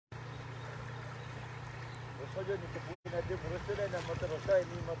서전이 그 부인한테 물었으려나 못들어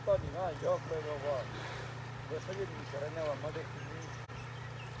사이니 못떠니가 역배로고 그 서전이 저러냐와 못했더니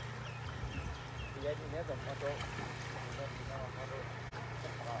얘기 내도 못도 그나마 못도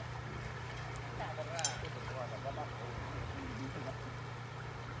나가라 또 좋아하는 거만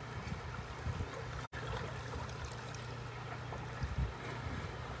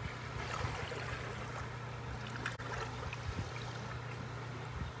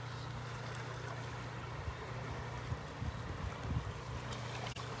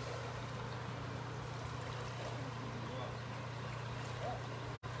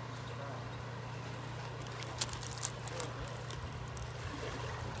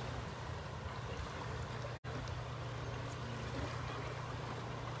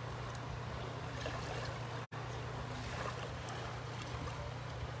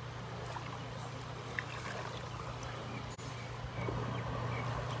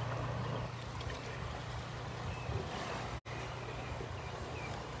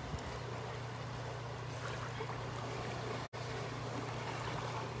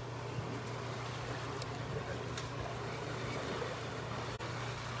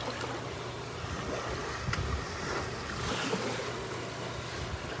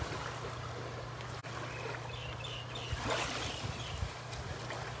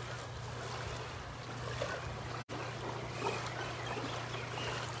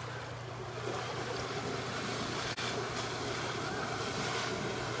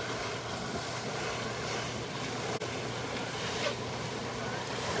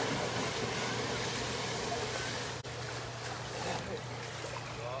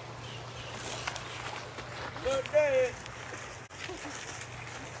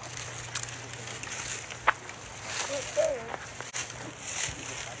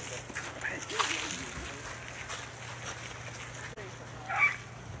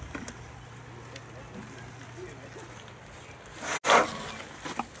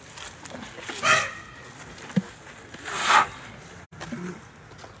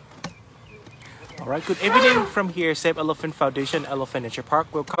Alright, good evening from here, Save Elephant Foundation, Elephant Nature Park.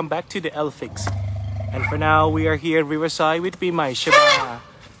 We'll come back to the Eleflix. And for now, we are here in Riverside with Pyimai, Chaba,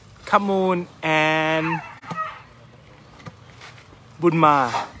 Kamoon, and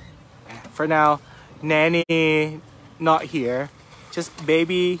Bunma. For now, Nanny not here. Just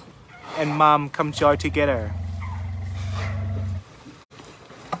baby and mom come join together.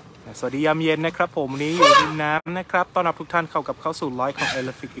 สวัสดียามเย็นนะครับผมวันนี้อยู่ริมน้ำนะครับต้อนรับทุกท่านเข้าสู่ไลฟ์ของ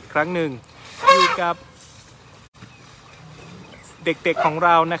Eleflix อีกครั้งหนึ่งอยู่กับเด็กๆของเร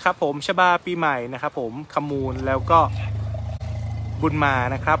านะครับผมชบาปีใหม่นะครับผมขมูลแล้วก็บุญมา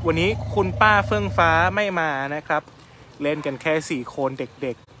นะครับวันนี้คุณป้าเฟื่องฟ้าไม่มานะครับเล่นกันแค่4คนเ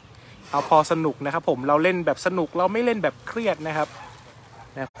ด็กๆเอาพอสนุกนะครับผมเราเล่นแบบสนุกเราไม่เล่นแบบเครียดนะครับ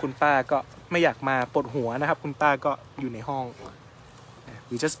นะคุณป้าก็ไม่อยากมาปวดหัวนะครับคุณป้าก็อยู่ในห้อง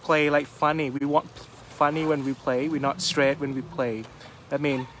We just play like funny. We want funny when we play. We're not straight when we play. That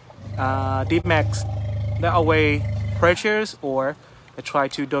means deep max that away pressures or try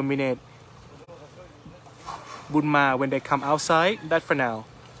to dominate Bunma when they come outside. That for now.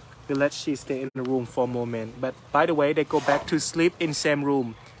 We let she stay in the room for a moment. But by the way, they go back to sleep in same room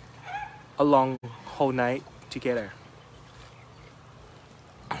along whole night together.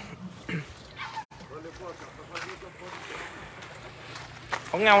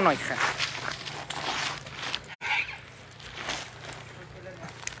 ของเงาหน่อยค่ะ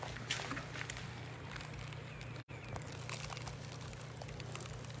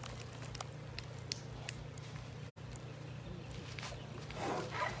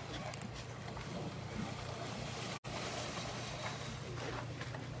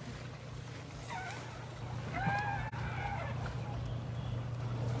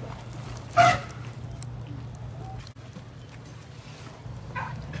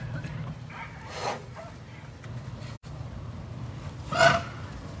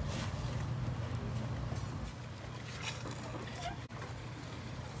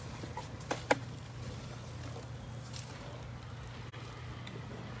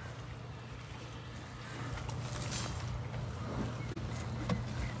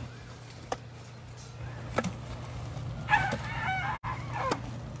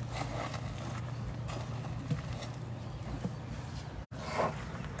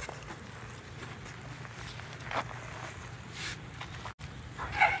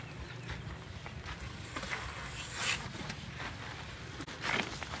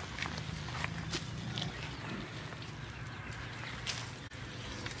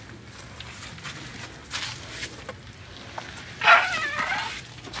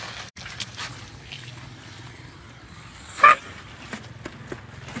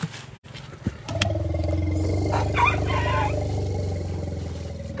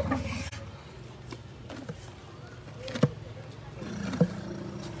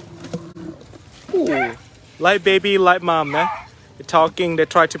like baby like mom นะ they talking they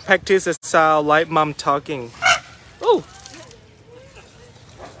try to practice the sound like mom talking oh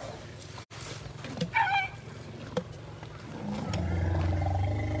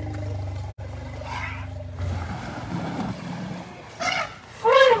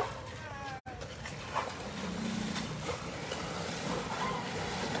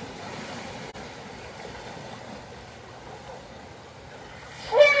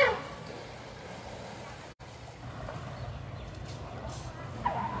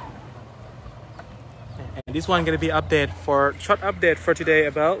And this one gonna be update for short update for today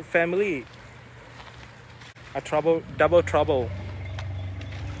about family. A double trouble.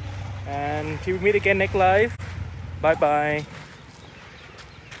 And till we meet again next live. Bye bye.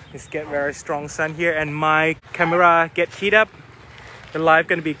 It's get very strong sun here and my camera get heat up. The live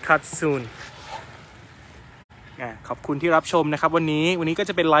gonna be cut soon. ขอบคุณที่รับชมนะครับวันนี้ก็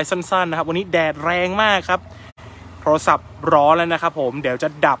จะเป็นไลฟ์สั้นๆนะครับวันนี้แดดแรงมากครับโทรศัพท์ร้อนแล้วนะครับผมเดี๋ยวจะ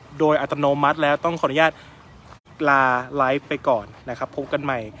ดับโดยอัตโนมัติแล้วต้องขออนุญาตลาไลฟ์ไปก่อนนะครับพบกันใ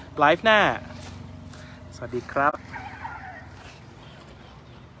หม่ไลฟ์หน้าสวัสดีครับ